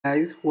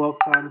Guys,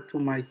 welcome to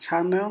my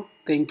channel.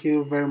 Thank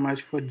you very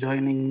much for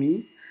joining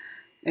me.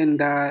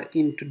 And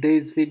in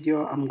today's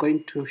video, I'm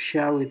going to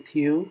share with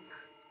you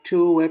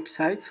two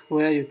websites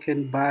where you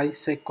can buy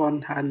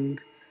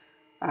second-hand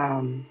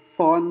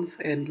phones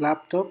and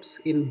laptops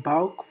in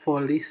bulk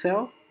for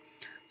resale.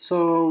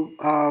 So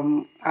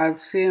I've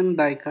seen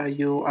like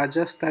you are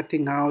just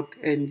starting out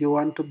and you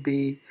want to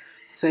be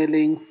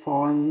selling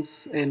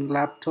phones and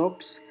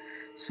laptops.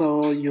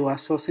 So you are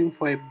sourcing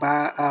for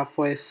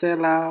for a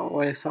seller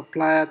or a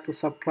supplier to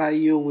supply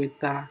you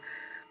with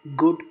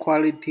good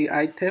quality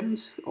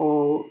items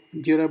or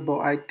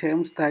durable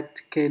items that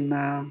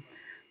can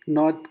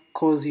not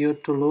cause you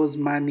to lose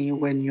money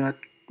when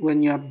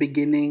you are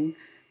beginning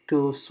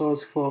to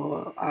source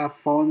for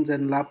phones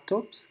and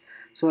laptops.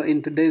 So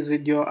in today's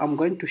video, I'm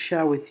going to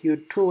share with you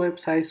two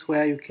websites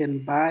where you can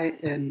buy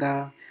and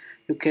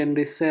you can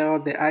resell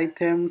the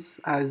items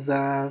as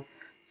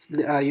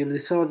you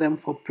resell them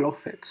for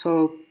profit.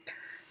 So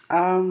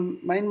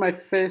my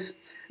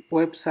first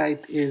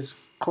website is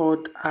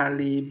called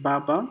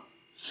Alibaba.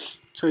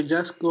 So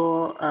just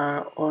go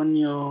on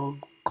your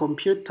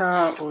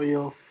computer or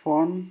your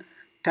phone,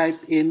 type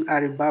in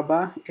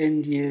Alibaba,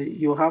 and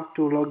you have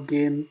to log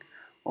in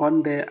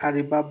on the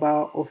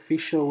Alibaba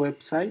official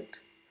website.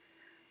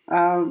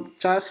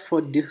 Just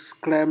for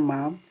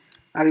disclaimer,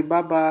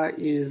 Alibaba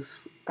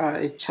is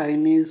a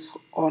Chinese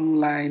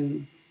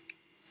online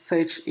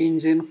search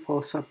engine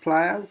for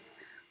suppliers.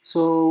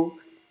 So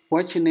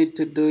what you need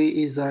to do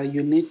is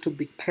you need to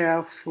be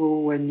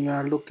careful when you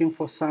are looking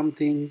for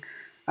something.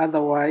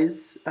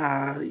 Otherwise,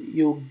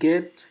 you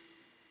get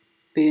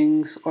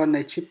things on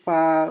a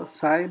cheaper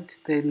side,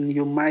 then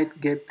you might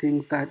get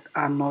things that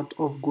are not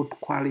of good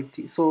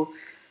quality. So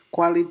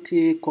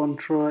quality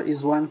control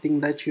is one thing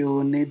that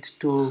you need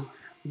to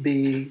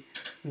be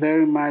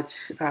very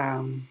much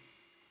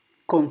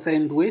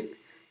concerned with,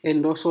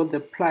 and also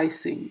the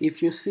pricing.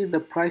 If you see the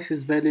price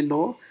is very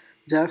low,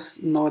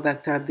 just know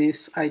that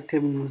these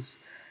items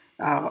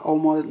are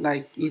almost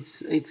like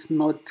it's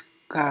not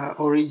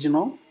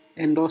original.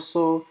 And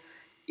also,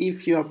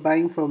 if you are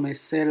buying from a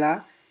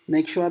seller,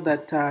 make sure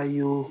that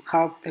you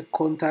have a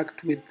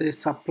contact with the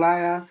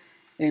supplier,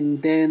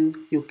 and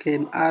then you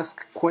can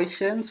ask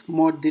questions,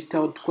 more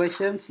detailed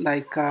questions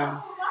like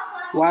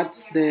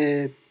what's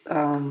the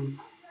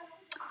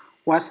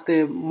what's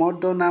the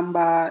model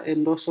number,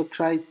 and also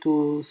try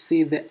to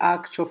see the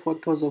actual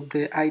photos of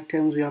the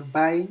items you are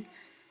buying,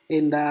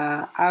 and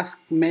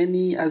ask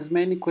as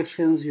many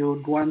questions you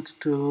would want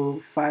to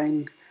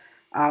find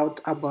out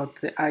about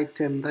the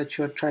item that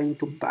you're trying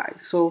to buy.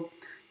 So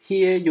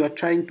here you are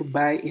trying to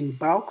buy in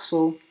bulk.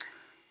 So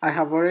I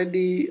have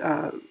already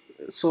I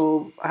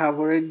have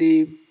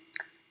already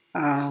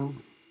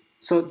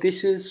so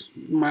this is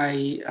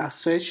my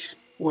search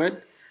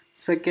word: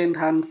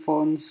 second-hand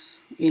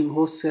phones in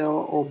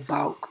wholesale or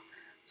bulk.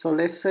 So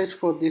let's search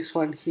for this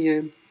one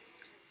here,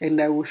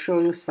 and I will show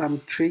you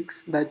some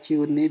tricks that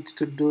you need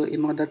to do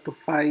in order to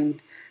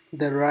find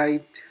the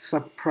right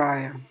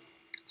supplier.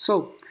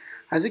 So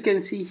as you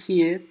can see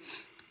here,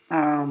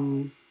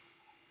 um,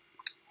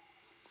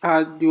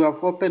 you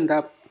have opened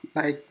up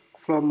like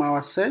from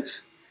our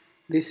search.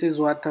 This is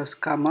what has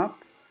come up.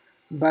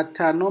 But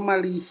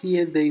normally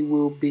here they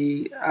will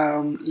be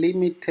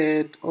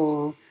limited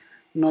or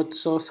not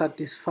so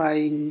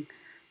satisfying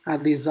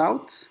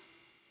results.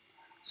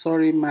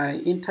 Sorry, my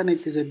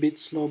internet is a bit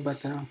slow,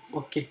 but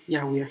okay,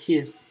 yeah, we are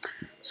here.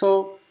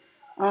 So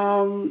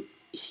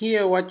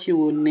here what you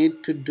will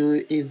need to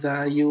do is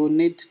you will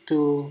need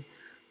to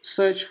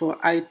search for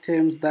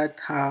items that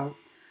have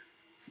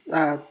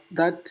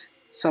that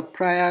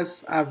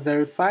suppliers are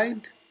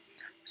verified.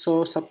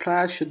 So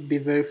suppliers should be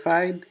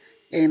verified,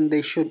 and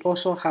they should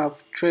also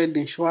have trade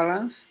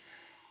insurance,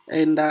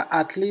 and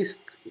at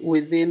least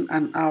within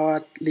an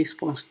hour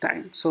response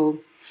time. So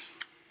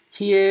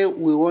here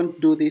we won't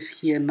do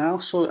this here now.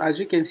 So as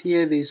you can see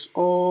here, there's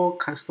all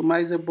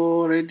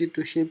customizable, ready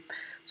to ship.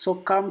 So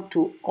come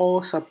to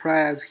all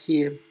suppliers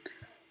here.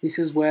 This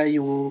is where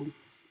you will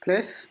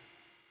place,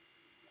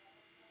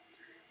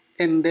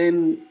 and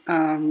then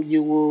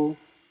you will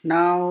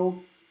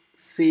now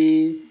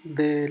see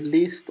the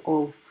list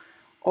of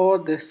all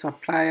the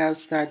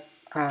suppliers that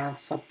are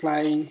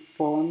supplying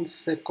phones,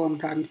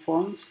 second-hand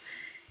phones,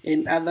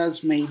 and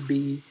others may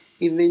be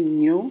even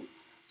new.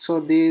 So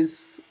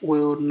this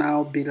will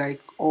now be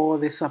like all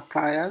the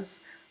suppliers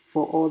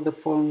for all the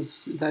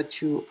phones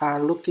that you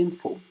are looking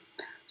for.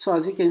 So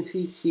as you can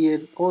see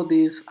here, all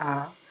these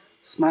are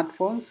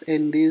smartphones,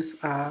 and these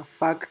are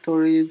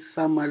factories.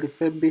 Some are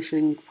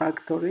refurbishing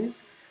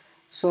factories.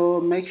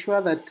 So make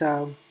sure that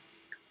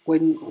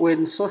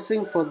when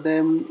sourcing for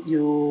them,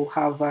 you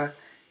have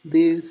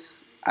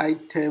these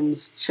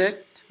items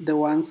checked, the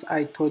ones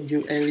I told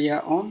you earlier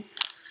on,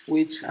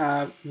 which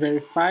are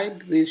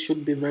verified. These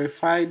should be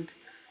verified.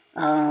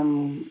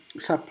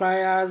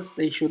 Suppliers,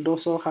 they should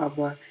also have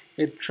a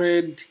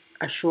trade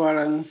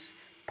assurance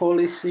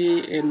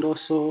policy, and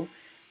also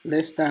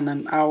less than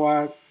an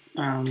hour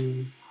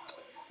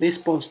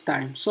response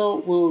time.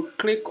 So we'll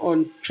click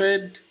on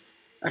trade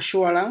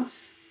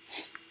assurance.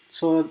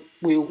 So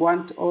we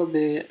want all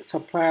the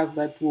suppliers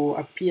that will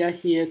appear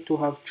here to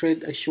have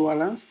trade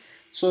assurance.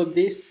 So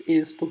this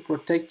is to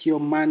protect your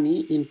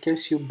money in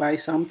case you buy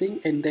something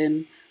and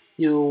then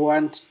you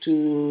want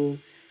to,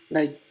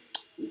 like,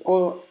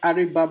 or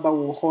Alibaba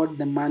will hold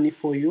the money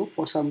for you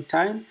for some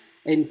time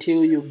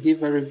until you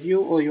give a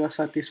review or you are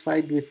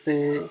satisfied with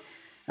the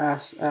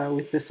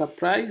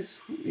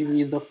surprise,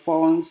 with the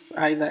phones,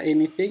 either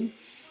anything,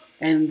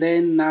 and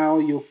then now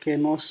you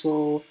can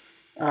also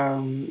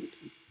um,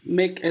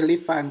 make a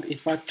refund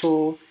if at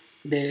all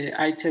the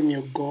item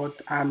you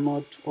got are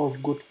not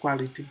of good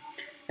quality.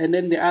 And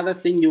then the other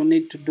thing you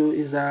need to do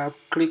is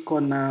click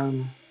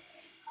on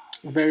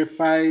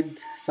verified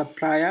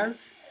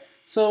suppliers.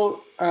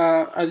 So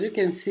as you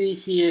can see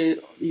here,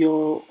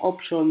 your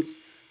options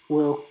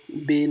will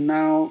be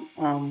now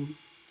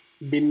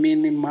be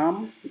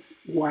minimum.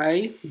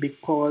 Why?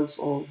 Because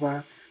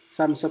of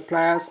some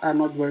suppliers are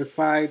not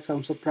verified,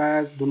 some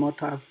suppliers do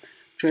not have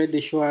trade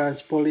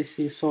assurance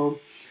policy. So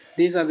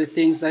these are the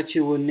things that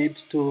you will need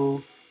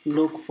to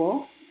look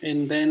for,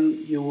 and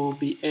then you will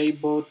be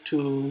able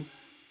to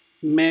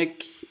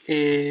make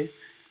a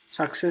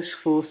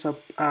successful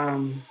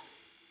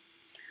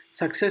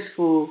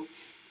successful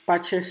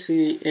purchase,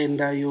 and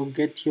you'll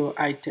get your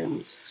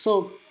items.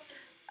 So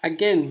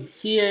again,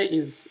 here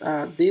is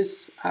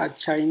these are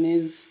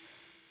Chinese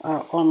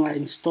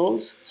online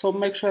stores. So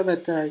make sure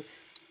that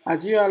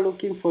as you are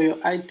looking for your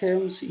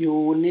items, you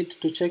will need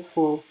to check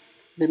for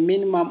the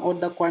minimum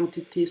order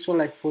quantity. So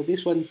like for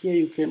this one here,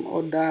 you can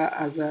order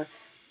as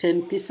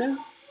 10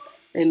 pieces,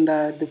 and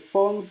the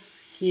phones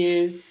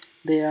here,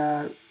 they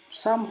are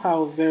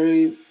somehow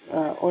very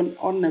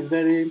on a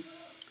very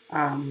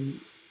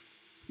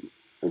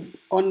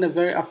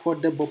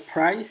affordable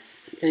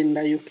price, and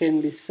you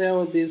can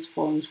sell these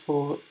phones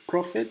for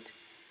profit,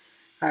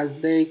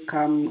 as they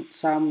come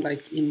some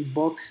like in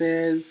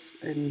boxes,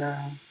 and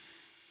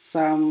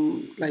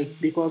some, like,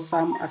 because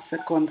some are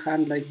second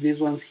hand, like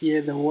these ones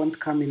here, they won't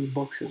come in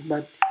boxes,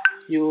 but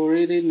you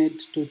really need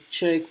to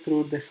check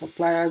through the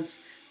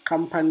suppliers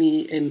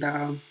company and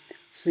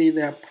see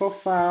their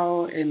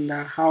profile and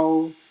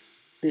how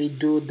they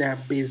do their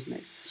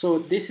business. So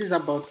this is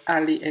about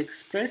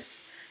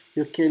AliExpress.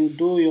 You can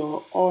do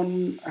your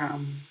own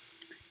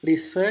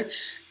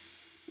research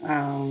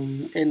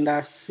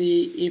and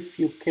see if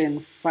you can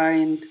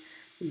find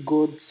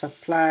good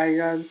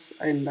suppliers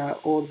and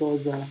all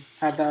those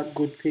other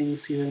good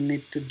things you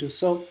need to do.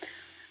 So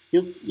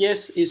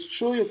yes, it's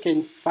true, you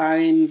can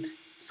find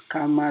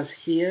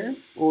scammers here,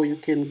 or you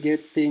can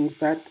get things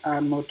that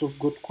are not of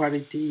good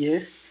quality,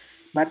 yes,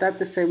 but at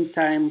the same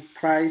time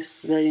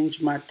price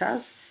range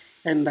matters,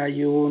 and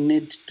you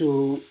need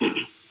to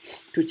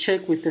to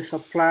check with the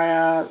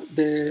supplier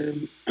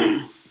the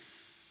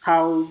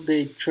how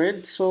they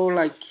trade. So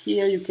like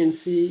here you can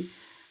see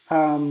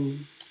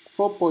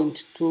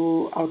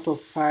 4.2 out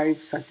of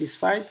 5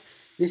 satisfied.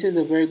 This is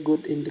a very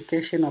good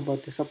indication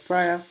about the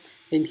supplier.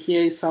 And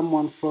here is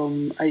someone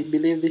from, I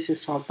believe this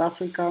is South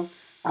Africa.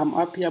 I'm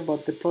happy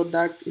about the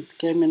product. It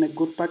came in a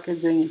good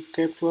packaging. It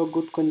kept well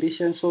good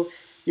condition. So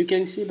you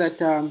can see that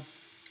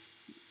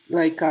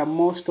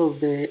most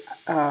of the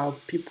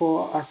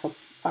people are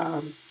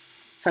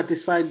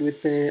satisfied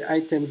with the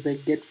items they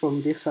get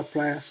from this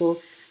supplier.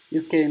 So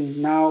you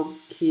can now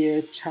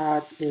here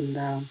chat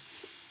and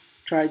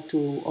try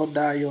to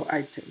order your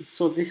items.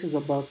 So this is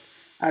about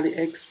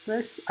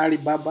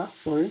Alibaba,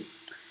 sorry.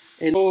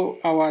 And so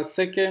our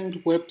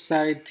second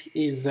website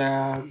is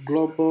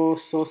global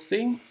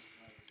sourcing.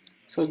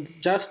 So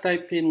just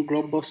type in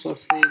global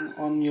sourcing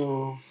on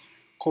your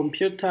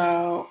computer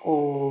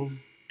or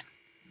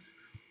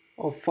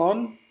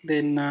phone.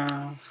 Then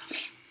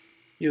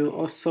you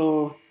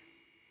also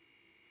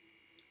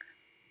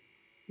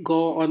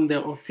go on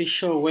the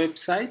official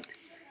website.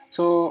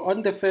 So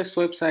on the first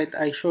website,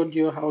 I showed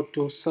you how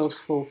to source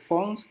for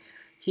phones.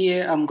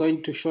 Here, I'm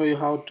going to show you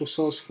how to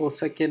source for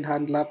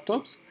second-hand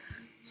laptops.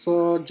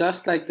 So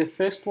just like the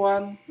first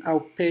one,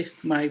 I'll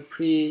paste my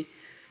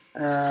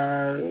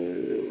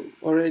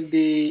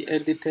already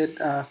edited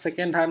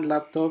second-hand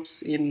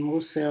laptops in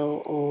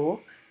wholesale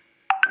or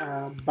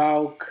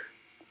bulk.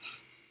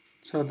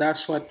 So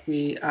that's what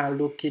we are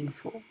looking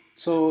for.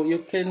 So you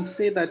can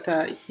see that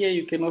here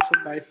you can also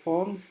buy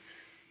phones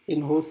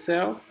in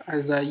wholesale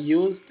as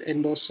used,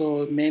 and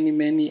also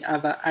many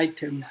other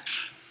items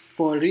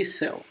for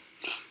resale.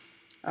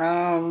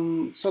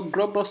 So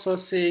global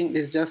sourcing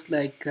is just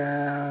like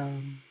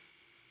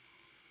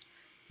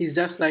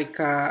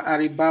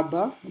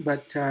Alibaba,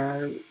 but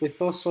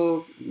with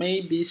also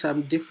maybe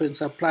some different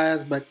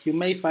suppliers. But you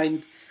may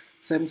find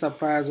same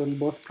suppliers on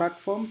both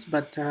platforms.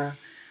 But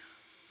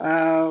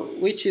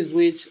which is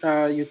which,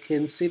 you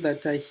can see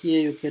that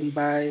here you can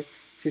buy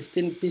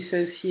 15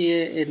 pieces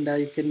here, and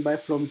you can buy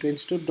from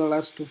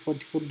 $22 to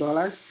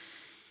 $44.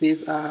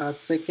 These are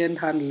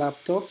second-hand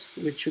laptops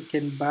which you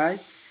can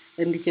buy,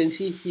 and you can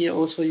see here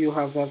also you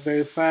have a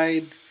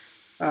verified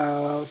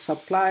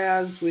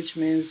suppliers, which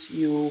means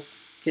you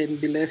can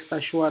be less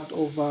assured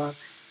over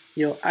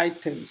your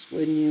items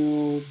when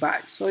you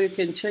buy. So you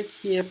can check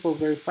here for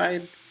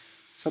verified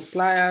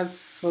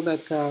suppliers so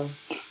that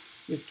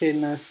you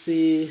can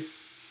see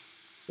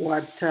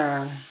what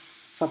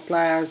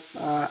suppliers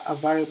are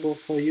available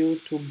for you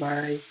to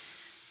buy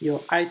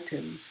your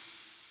items.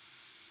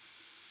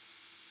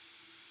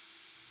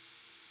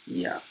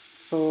 Yeah,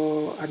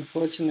 so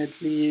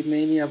unfortunately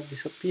many have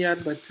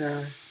disappeared, but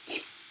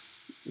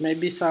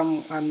maybe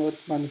some are not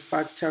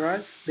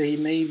manufacturers. They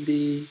may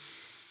be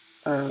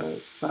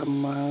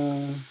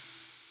some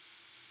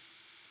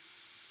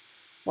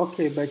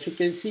okay, but you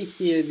can see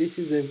here this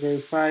is a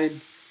verified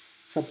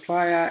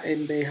supplier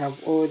and they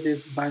have all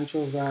this bunch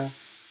of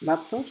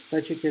laptops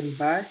that you can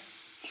buy.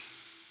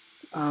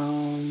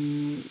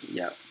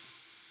 Yeah,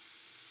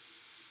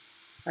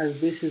 as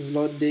this is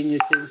loading, you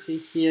can see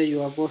here you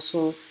have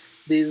also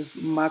these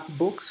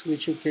MacBooks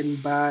which you can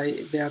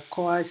buy. They are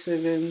Core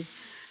i7,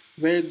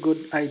 very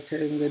good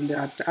items, and they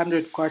are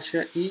 100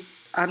 kwacha each,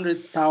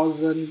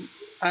 100,000,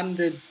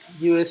 100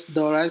 US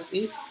dollars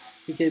each.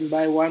 You can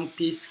buy one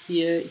piece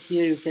here.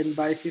 Here you can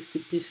buy 50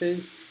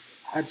 pieces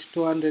at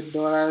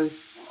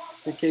 $200.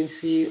 You can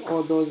see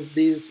all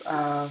these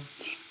are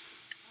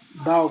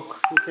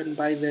bulk. You can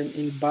buy them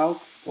in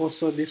bulk.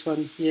 Also this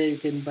one here you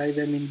can buy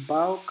them in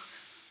bulk.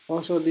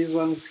 Also these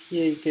ones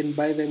here you can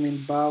buy them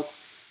in bulk.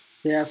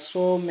 There are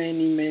so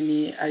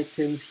many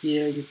items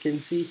here. You can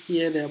see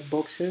here there are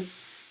boxes.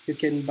 You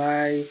can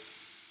buy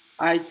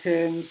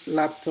items,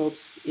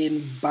 laptops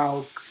in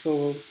bulk.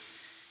 So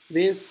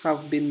these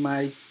have been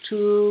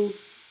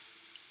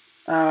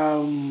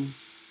um,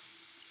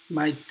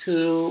 my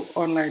two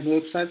online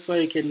websites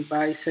where you can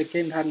buy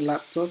second-hand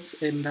laptops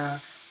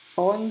and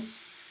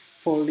phones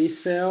for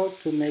resale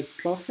to make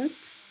profit.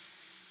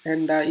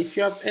 And if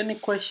you have any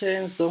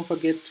questions, don't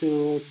forget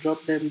to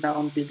drop them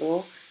down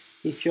below.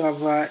 If you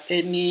have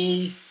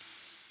any,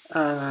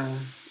 uh,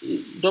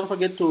 don't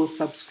forget to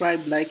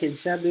subscribe, like, and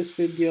share this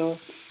video.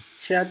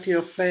 Share to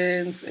your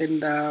friends,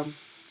 and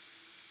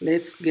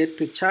let's get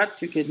to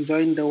chat. You can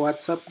join the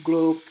WhatsApp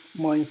group.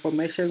 More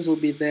information will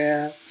be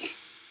there.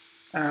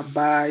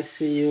 Bye.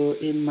 See you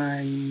in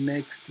my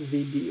next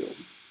video.